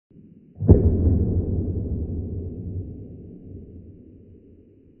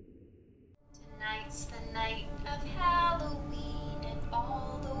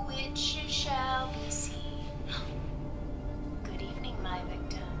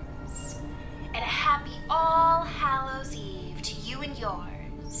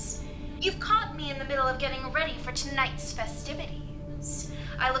yours. You've caught me in the middle of getting ready for tonight's festivities.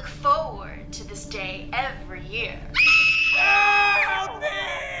 I look forward to this day every year. Help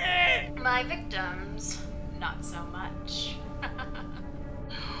me! My victims, not so much.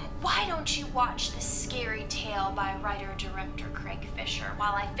 Why don't you watch this scary tale by writer-director Craig Fisher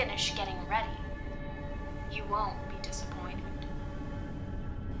while I finish getting ready? You won't be disappointed.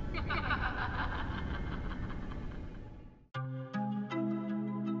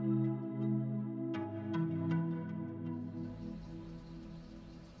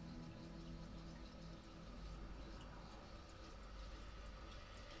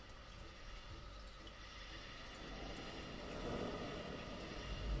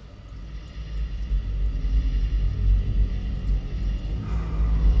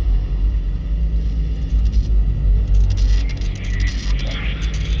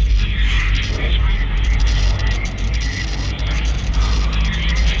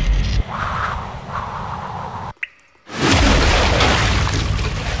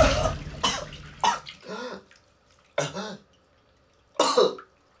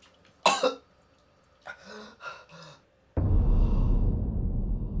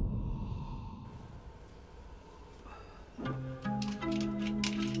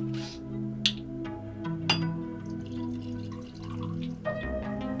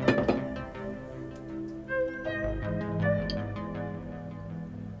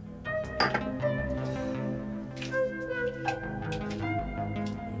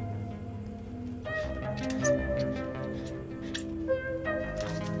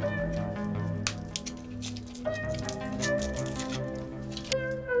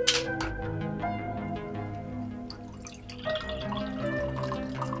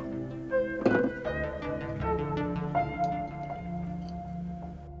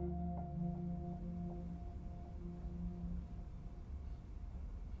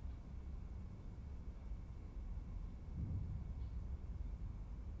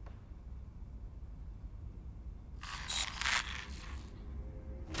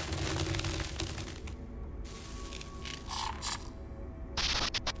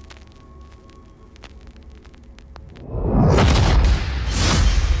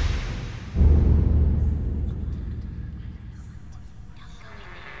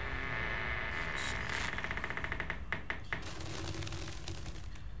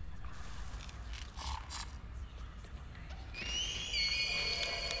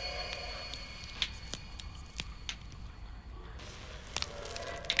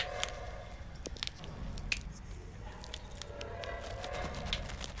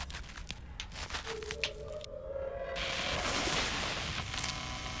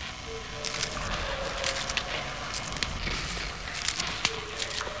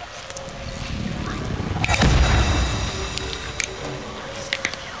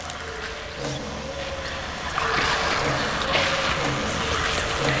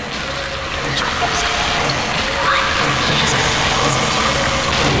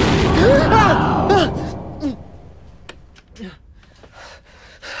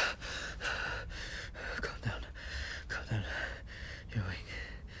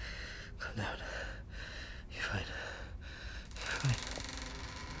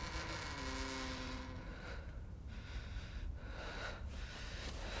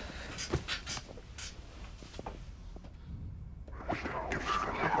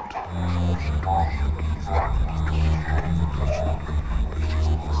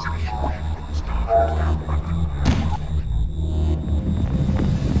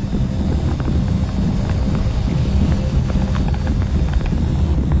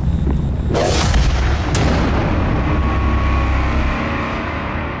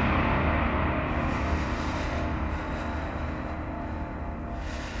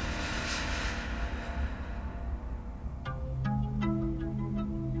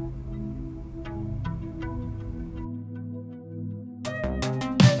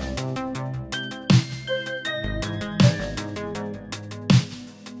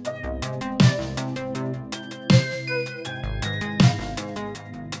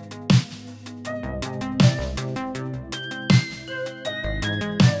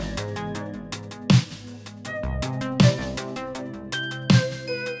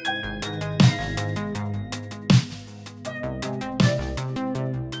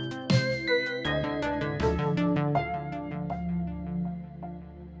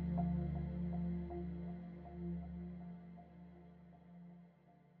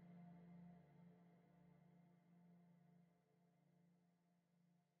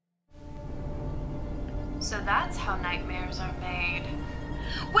 So that's how nightmares are made.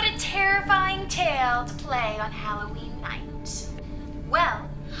 What a terrifying tale to play on Halloween night.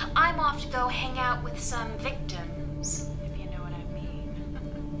 I'm off to go hang out with some victims, if you know what I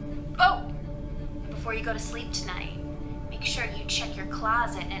mean. Oh! Before you go to sleep tonight, make sure you check your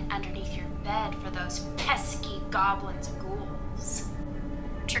closet and underneath your bed for those pesky goblins and ghouls.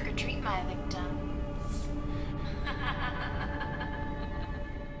 Trick or treat, my victims.